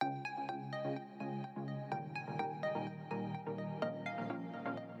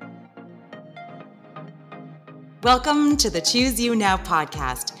Welcome to the Choose You Now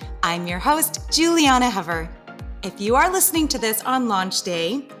podcast. I'm your host, Juliana Hover. If you are listening to this on launch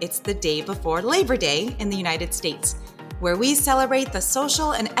day, it's the day before Labor Day in the United States, where we celebrate the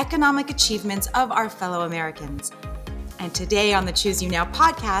social and economic achievements of our fellow Americans. And today on the Choose You Now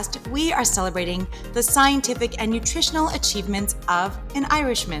podcast, we are celebrating the scientific and nutritional achievements of an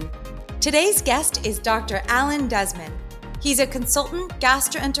Irishman. Today's guest is Dr. Alan Desmond. He's a consultant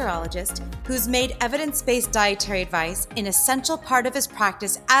gastroenterologist who's made evidence-based dietary advice an essential part of his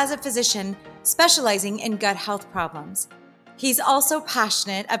practice as a physician specializing in gut health problems. He's also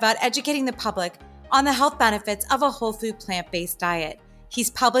passionate about educating the public on the health benefits of a whole food plant-based diet.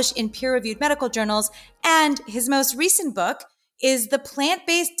 He's published in peer-reviewed medical journals, and his most recent book is The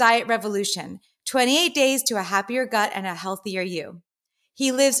Plant-Based Diet Revolution: 28 Days to a Happier Gut and a Healthier You.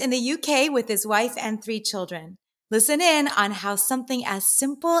 He lives in the UK with his wife and 3 children. Listen in on how something as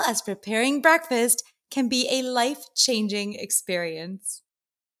simple as preparing breakfast can be a life-changing experience.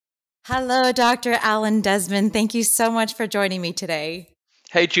 Hello, Dr. Alan Desmond. Thank you so much for joining me today.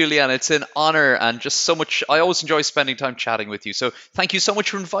 Hey, Juliana, it's an honor and just so much. I always enjoy spending time chatting with you. So thank you so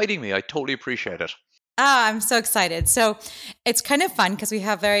much for inviting me. I totally appreciate it. I'm so excited. So it's kind of fun because we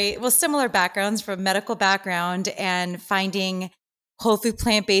have similar backgrounds, from medical background and finding whole food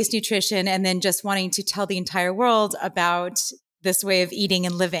plant-based nutrition, and then just wanting to tell the entire world about this way of eating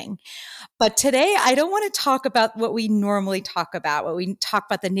and living. But today, I don't want to talk about what we normally talk about,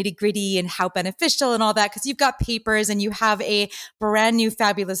 the nitty-gritty and how beneficial and all that, because you've got papers and you have a brand new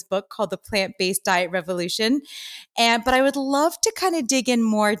fabulous book called The Plant-Based Diet Revolution. But I would love to kind of dig in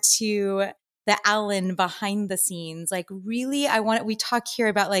more to the Alan behind the scenes. We talk here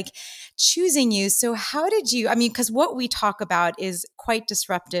about choosing you. So how did you, because what we talk about is quite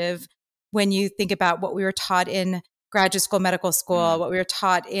disruptive when you think about what we were taught in graduate school, medical school, what we were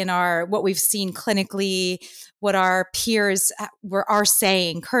taught in what we've seen clinically, what our peers are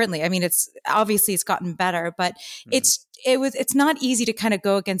saying currently. It's gotten better, but it's not easy to kind of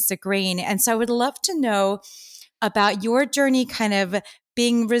go against the grain. And so I would love to know about your journey, kind of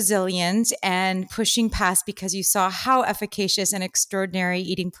being resilient and pushing past, because you saw how efficacious and extraordinary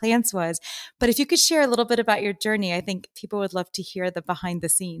eating plants was. But if you could share a little bit about your journey, I think people would love to hear the behind the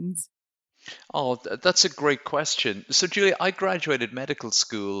scenes. Oh, that's a great question. So, Julia, I graduated medical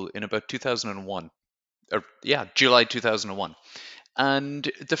school in about 2001, July 2001. And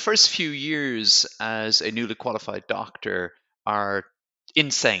the first few years as a newly qualified doctor are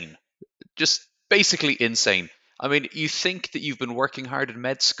insane, just basically insane. You think that you've been working hard in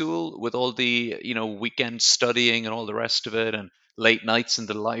med school with all the, weekend studying and all the rest of it and late nights in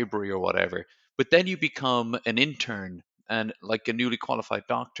the library or whatever. But then you become an intern and like a newly qualified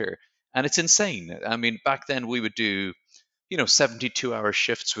doctor, and it's insane. Back then we would do, 72-hour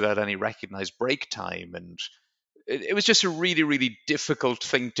shifts without any recognized break time. And it was just a really, really difficult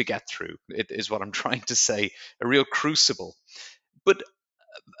thing to get through. It is what I'm trying to say, a real crucible. But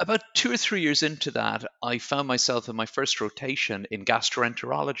about 2 or 3 years into that, I found myself in my first rotation in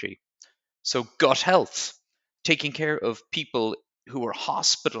gastroenterology. So gut health, taking care of people who were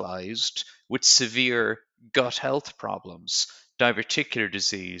hospitalized with severe gut health problems, diverticular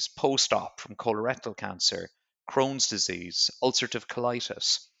disease, post-op from colorectal cancer, Crohn's disease, ulcerative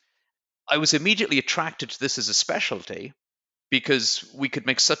colitis. I was immediately attracted to this as a specialty because we could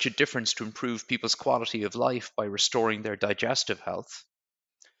make such a difference to improve people's quality of life by restoring their digestive health.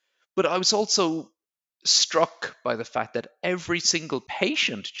 But I was also struck by the fact that every single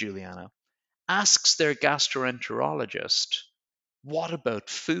patient, Juliana, asks their gastroenterologist, what about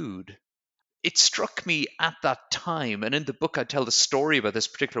food? It struck me at that time, and in the book I tell the story about this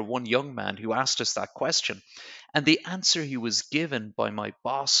particular one young man who asked us that question. And the answer he was given by my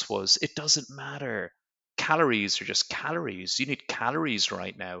boss was, it doesn't matter. Calories are just calories. You need calories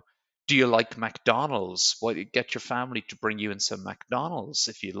right now. Do you like McDonald's? Well, get your family to bring you in some McDonald's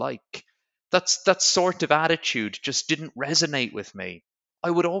if you like. That sort of attitude just didn't resonate with me. I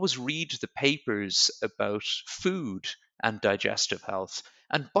would always read the papers about food and digestive health.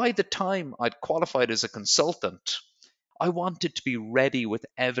 And by the time I'd qualified as a consultant, I wanted to be ready with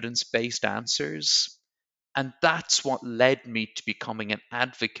evidence-based answers. And that's what led me to becoming an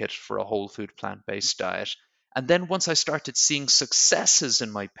advocate for a whole food plant-based diet. And then once I started seeing successes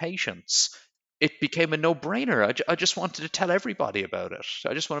in my patients, it became a no-brainer. I just wanted to tell everybody about it.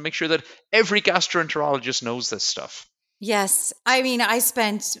 I just want to make sure that every gastroenterologist knows this stuff. Yes. I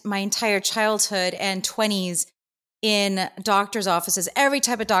spent my entire childhood and 20s in doctor's offices, every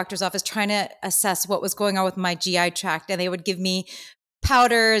type of doctor's office, trying to assess what was going on with my GI tract. And they would give me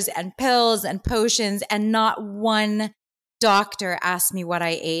powders and pills and potions, and not one doctor asked me what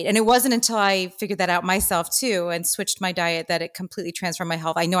I ate. And it wasn't until I figured that out myself too and switched my diet that it completely transformed my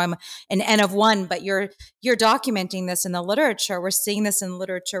health. I know I'm an N of one, but you're documenting this in the literature. We're seeing this in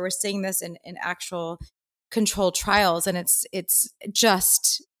literature. We're seeing this in actual controlled trials. And it's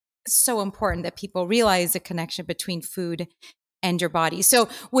just so important that people realize the connection between food and your body. So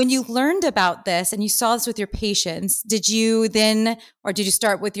when you learned about this and you saw this with your patients, did you then, or did you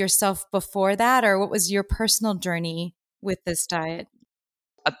start with yourself before that? Or what was your personal journey with this diet?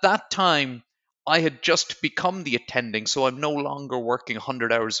 At that time, I had just become the attending, so I'm no longer working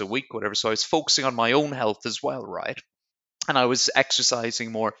 100 hours a week, whatever. So I was focusing on my own health as well, right? And I was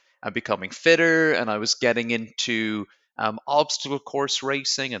exercising more and becoming fitter, and I was getting into obstacle course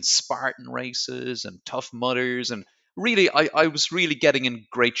racing and Spartan races and Tough Mudders, and really, I was really getting in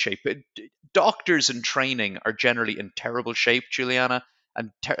great shape. Doctors in training are generally in terrible shape, Juliana,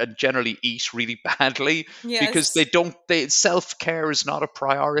 and generally eat really badly because Yes. self-care is not a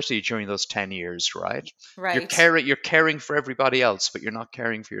priority during those 10 years, right? Right. You're caring for everybody else, but you're not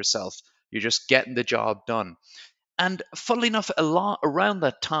caring for yourself. You're just getting the job done. And funnily enough, a lot around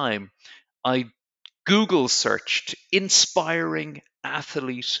that time, I Google searched inspiring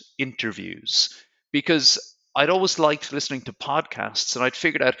athlete interviews because I'd always liked listening to podcasts, and I'd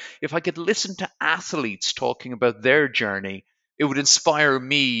figured out if I could listen to athletes talking about their journey, it would inspire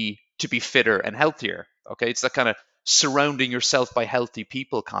me to be fitter and healthier. Okay, it's that kind of surrounding yourself by healthy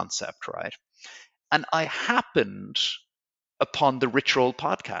people concept, right? And I happened upon the Rich Roll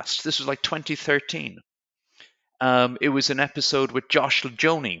podcast. This was like 2013. It was an episode with Josh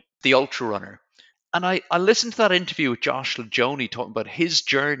Leone, the ultra runner. And I listened to that interview with Josh Leone talking about his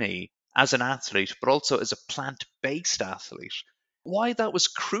journey as an athlete, but also as a plant based athlete. Why that was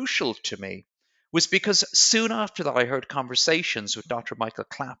crucial to me was because soon after that, I heard conversations with Dr. Michael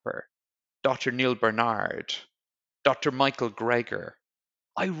Clapper, Dr. Neil Bernard, Dr. Michael Greger.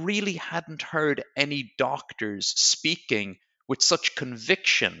 I really hadn't heard any doctors speaking with such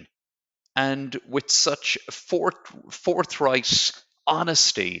conviction and with such forthright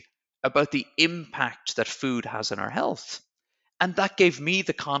honesty about the impact that food has on our health. And that gave me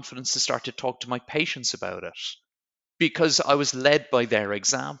the confidence to start to talk to my patients about it because I was led by their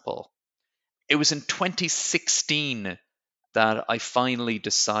example. It was in 2016 that I finally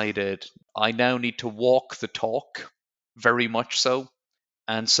decided I now need to walk the talk, very much so.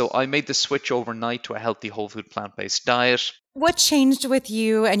 And so I made the switch overnight to a healthy whole food plant based diet. What changed with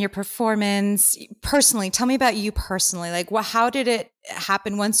you and your performance personally? Tell me about you personally. Like how did it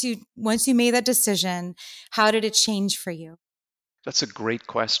happen once you made that decision? How did it change for you? That's a great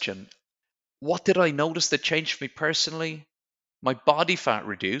question. What did I notice that changed for me personally? My body fat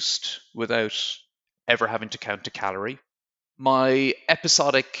reduced without ever having to count a calorie. My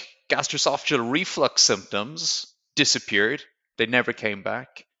episodic gastroesophageal reflux symptoms disappeared. They never came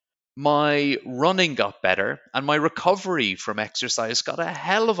back. My running got better, and my recovery from exercise got a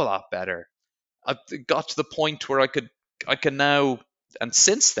hell of a lot better. I got to the point where I can now, and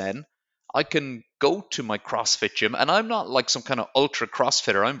since then, I can go to my CrossFit gym, and I'm not like some kind of ultra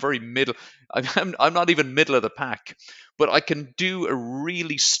CrossFitter. I'm very middle. I'm not even middle of the pack, but I can do a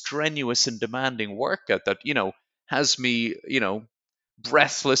really strenuous and demanding workout that has me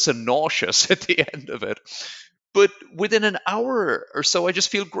breathless and nauseous at the end of it. But within an hour or so, I just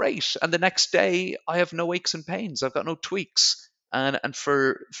feel great, and the next day I have no aches and pains. I've got no tweaks, and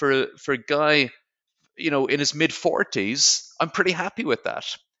for a guy in his mid 40s, I'm pretty happy with that.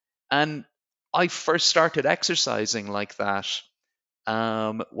 And I first started exercising like that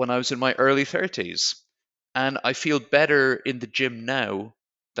when I was in my early 30s. And I feel better in the gym now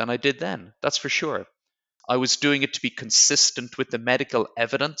than I did then. That's for sure. I was doing it to be consistent with the medical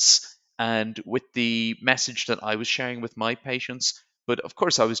evidence and with the message that I was sharing with my patients. But of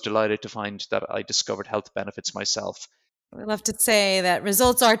course, I was delighted to find that I discovered health benefits myself. We love to say that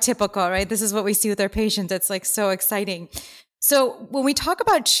results are typical, right? This is what we see with our patients. It's like so exciting. So when we talk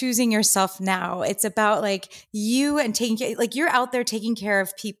about choosing yourself now, it's about like you and like you're out there taking care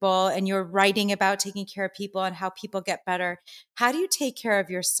of people and you're writing about taking care of people and how people get better. How do you take care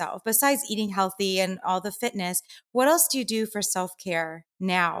of yourself besides eating healthy and all the fitness? What else do you do for self-care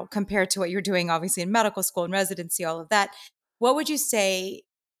now compared to what you're doing, obviously in medical school and residency, all of that? What would you say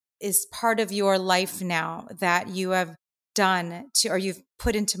is part of your life now that you have done to, or you've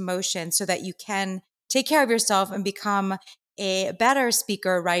put into motion so that you can take care of yourself and become a better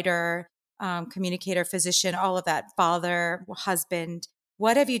speaker, writer, communicator, physician, all of that, father, husband?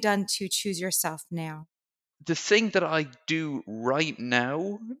 What have you done to choose yourself now? The thing that I do right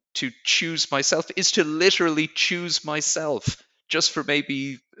now to choose myself is to literally choose myself just for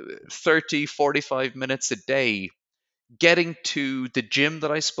maybe 30, 45 minutes a day. getting to the gym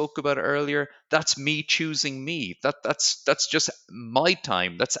that I spoke about earlier, that's me choosing me. That's just my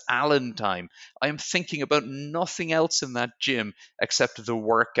time. That's Alan time. I am thinking about nothing else in that gym except the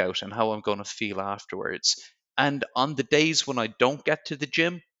workout and how I'm going to feel afterwards. And on the days when I don't get to the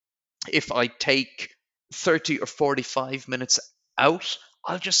gym, if I take 30 or 45 minutes out,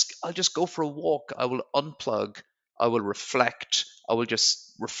 I'll just go for a walk. I will unplug. I will reflect. I will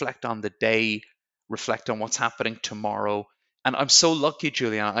just reflect on the day, reflect on what's happening tomorrow. And I'm so lucky,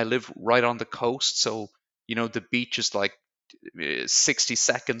 Juliana. I live right on the coast, so the beach is like 60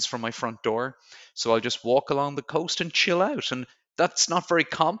 seconds from my front door. So I'll just walk along the coast and chill out. And that's not very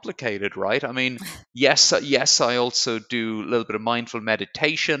complicated, right? I mean, yes, I also do a little bit of mindful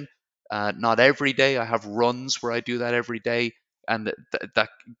meditation. Not every day. I have runs where I do that every day, and that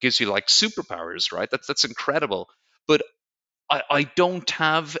gives you like superpowers, right? That's incredible. But I don't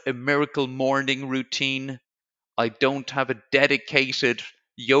have a miracle morning routine. I don't have a dedicated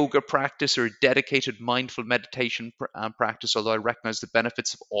yoga practice or a dedicated mindful meditation practice, although I recognize the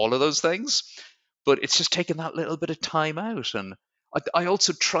benefits of all of those things. But it's just taking that little bit of time out. And I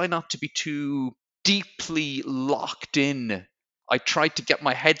also try not to be too deeply locked in. I try to get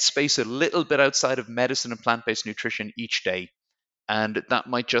my headspace a little bit outside of medicine and plant based nutrition each day. And that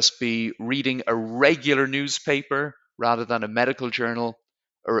might just be reading a regular newspaper rather than a medical journal,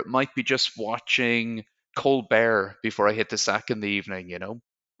 or it might be just watching Colbert before I hit the sack in the evening.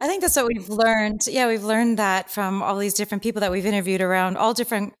 I think that's what we've learned. Yeah, we've learned that from all these different people that we've interviewed around all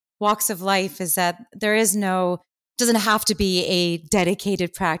different walks of life is that there is no, doesn't have to be a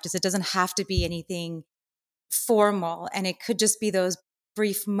dedicated practice. It doesn't have to be anything formal. And it could just be those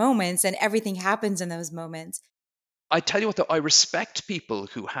brief moments and everything happens in those moments. I tell you what, though, I respect people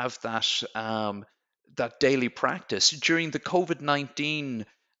who have that daily practice. During the COVID-19,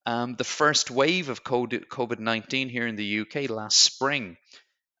 the first wave of COVID-19 here in the UK last spring,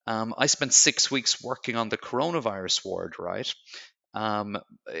 I spent 6 weeks working on the coronavirus ward, right? Um,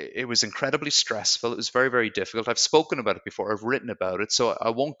 it was incredibly stressful. It was very, very difficult. I've spoken about it before. I've written about it, so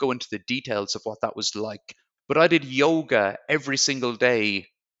I won't go into the details of what that was like. But I did yoga every single day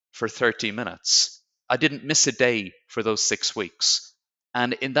for 30 minutes. I didn't miss a day for those 6 weeks.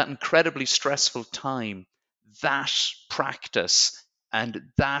 And in that incredibly stressful time, that practice and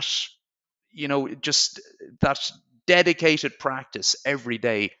just that dedicated practice every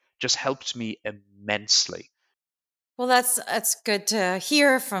day just helped me immensely. Well, that's good to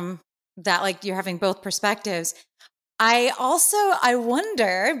hear from that. Like you're having both perspectives. I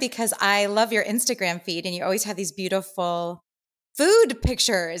wonder because I love your Instagram feed and you always have these beautiful food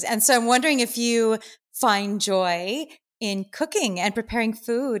pictures. And so I'm wondering if you find joy in cooking and preparing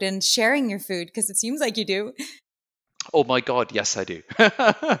food and sharing your food because it seems like you do. Oh my God, yes, I do.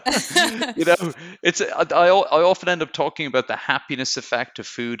 You know, I often end up talking about the happiness effect of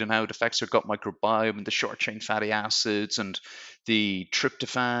food and how it affects our gut microbiome and the short chain fatty acids and the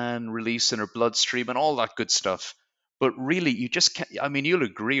tryptophan release in our bloodstream and all that good stuff. But really, you just can't, I mean, you'll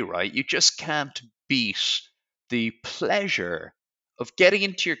agree, right? You just can't beat the pleasure of getting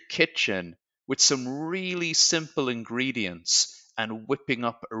into your kitchen with some really simple ingredients and whipping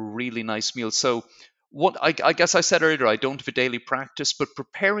up a really nice meal. So, what I guess I said earlier, I don't have a daily practice, but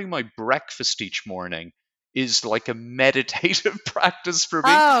preparing my breakfast each morning is like a meditative practice for me.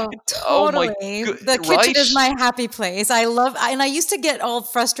 Oh, Oh my totally. good, The kitchen right? is my happy place. And I used to get all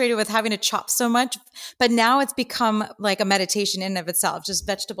frustrated with having to chop so much, but now it's become like a meditation in and of itself, just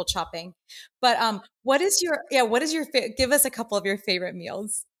vegetable chopping. But what is your, give us a couple of your favorite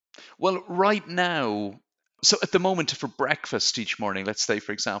meals. Well, right now, so at the moment for breakfast each morning, let's say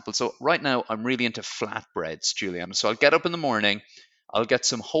for example, so right now I'm really into flatbreads, Juliana. So I'll get up in the morning, I'll get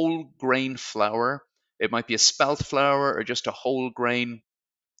some whole grain flour. It might be a spelt flour or just a whole grain.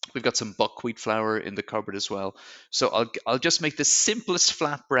 We've got some buckwheat flour in the cupboard as well. So I'll just make the simplest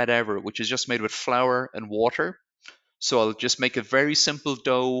flatbread ever, which is just made with flour and water. So I'll just make a very simple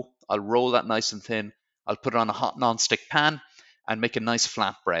dough. I'll roll that nice and thin. I'll put it on a hot non-stick pan and make a nice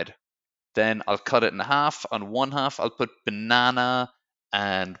flatbread. Then I'll cut it in half. On one half, I'll put banana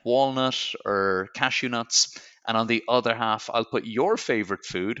and walnut or cashew nuts. And on the other half, I'll put your favorite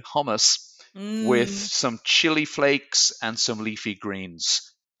food, hummus, with Mm. some chili flakes and some leafy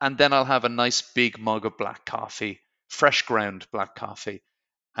greens. And then I'll have a nice big mug of black coffee, fresh ground black coffee.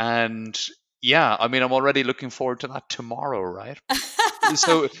 And yeah, I mean, I'm already looking forward to that tomorrow, right?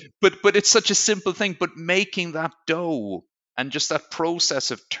 So, but it's such a simple thing, but making that dough and just that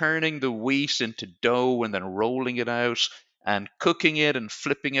process of turning the wheat into dough and then rolling it out and cooking it and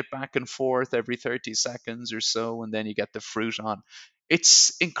flipping it back and forth every 30 seconds or so, and then you get the fruit on.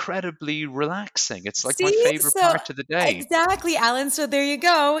 it's incredibly relaxing. It's like my See? favorite So part of the day. exactly, Alan. So there you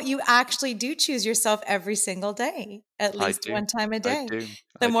go. You actually do choose yourself every single day, at I least do. one time a I day. do.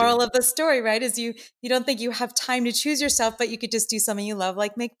 The I do. moral of the story, right, is you don't think you have time to choose yourself, but you could just do something you love,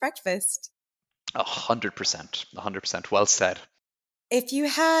 like make breakfast. 100%. 100%. Well said.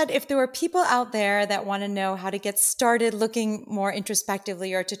 If there were people out there that want to know how to get started looking more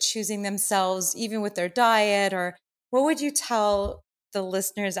introspectively or to choosing themselves, even with their diet, or what would you tell the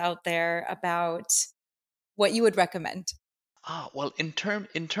listeners out there about what you would recommend? Well, in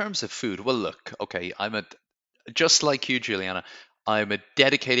terms of food, well, look, okay, just like you, Juliana, I'm a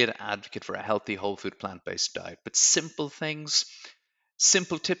dedicated advocate for a healthy, whole food, plant-based diet. But simple tips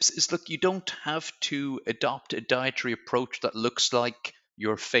is, look, you don't have to adopt a dietary approach that looks like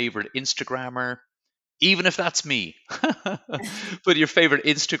your favorite Instagrammer, even if that's me. But your favorite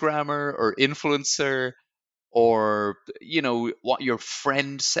Instagrammer or influencer, or what your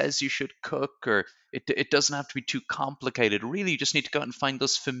friend says you should cook, or it doesn't have to be too complicated. Really, you just need to go out and find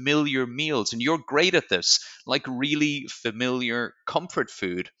those familiar meals, and you're great at this, like really familiar comfort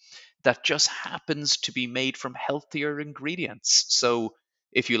food that just happens to be made from healthier ingredients. So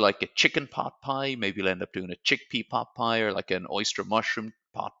if you like a chicken pot pie, maybe you'll end up doing a chickpea pot pie, or like an oyster mushroom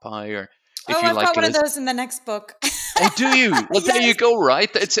pot pie, or if Oh, you I've like got one of those in the next book. Oh, do you? Well, there you Yes. go, right?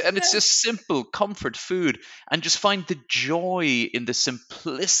 It's just simple comfort food, and just find the joy in the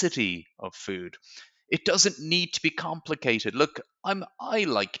simplicity of food. It doesn't need to be complicated. Look, I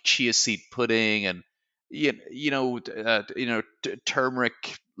like chia seed pudding, and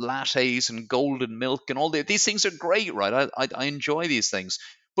turmeric lattes and golden milk and these things are great, right? I enjoy these things,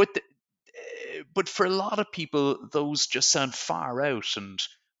 but but for a lot of people, those just sound far out and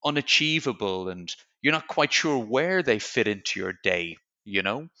unachievable, and you're not quite sure where they fit into your day, you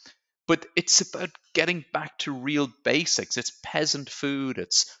know? But it's about getting back to real basics. It's peasant food,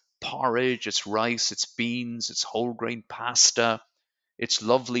 it's porridge, it's rice, it's beans, it's whole grain pasta, it's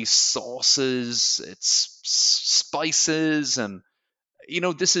lovely sauces, it's spices, and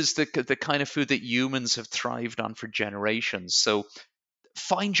this is the kind of food that humans have thrived on for generations. So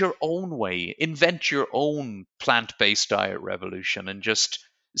find your own way, invent your own plant-based diet revolution, and just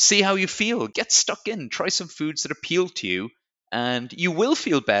see how you feel. Get stuck in, try some foods that appeal to you, and you will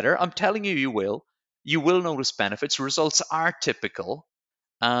feel better. I'm telling you, you will. You will notice benefits. Results are typical.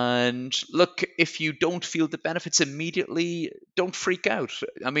 And look, if you don't feel the benefits immediately, don't freak out.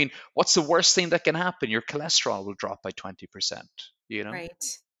 I mean, what's the worst thing that can happen? Your cholesterol will drop by 20%, you know?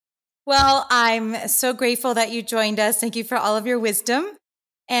 Right. Well, I'm so grateful that you joined us. Thank you for all of your wisdom.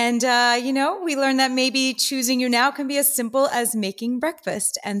 And, we learned that maybe choosing you now can be as simple as making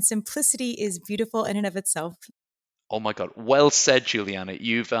breakfast, and simplicity is beautiful in and of itself. Oh my God. Well said, Juliana.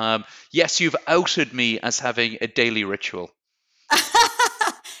 You've outed me as having a daily ritual.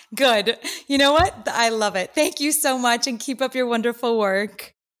 Good. You know what? I love it. Thank you so much, and keep up your wonderful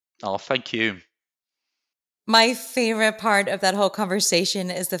work. Oh, thank you. My favorite part of that whole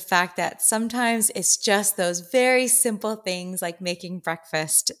conversation is the fact that sometimes it's just those very simple things like making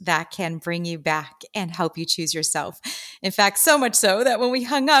breakfast that can bring you back and help you choose yourself. In fact, so much so that when we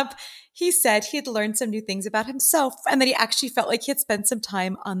hung up, he said he'd learned some new things about himself and that he actually felt like he had spent some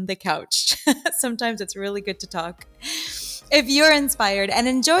time on the couch. Sometimes it's really good to talk. If you're inspired and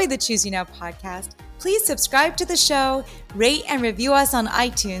enjoy the Choose You Now podcast, please subscribe to the show, rate and review us on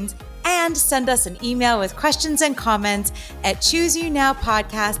iTunes, and send us an email with questions and comments at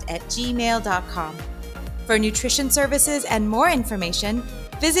chooseyounowpodcast@gmail.com. For nutrition services and more information,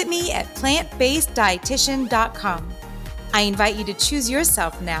 visit me at plantbaseddietitian.com. I invite you to choose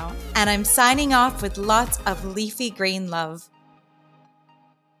yourself now, and I'm signing off with lots of leafy green love.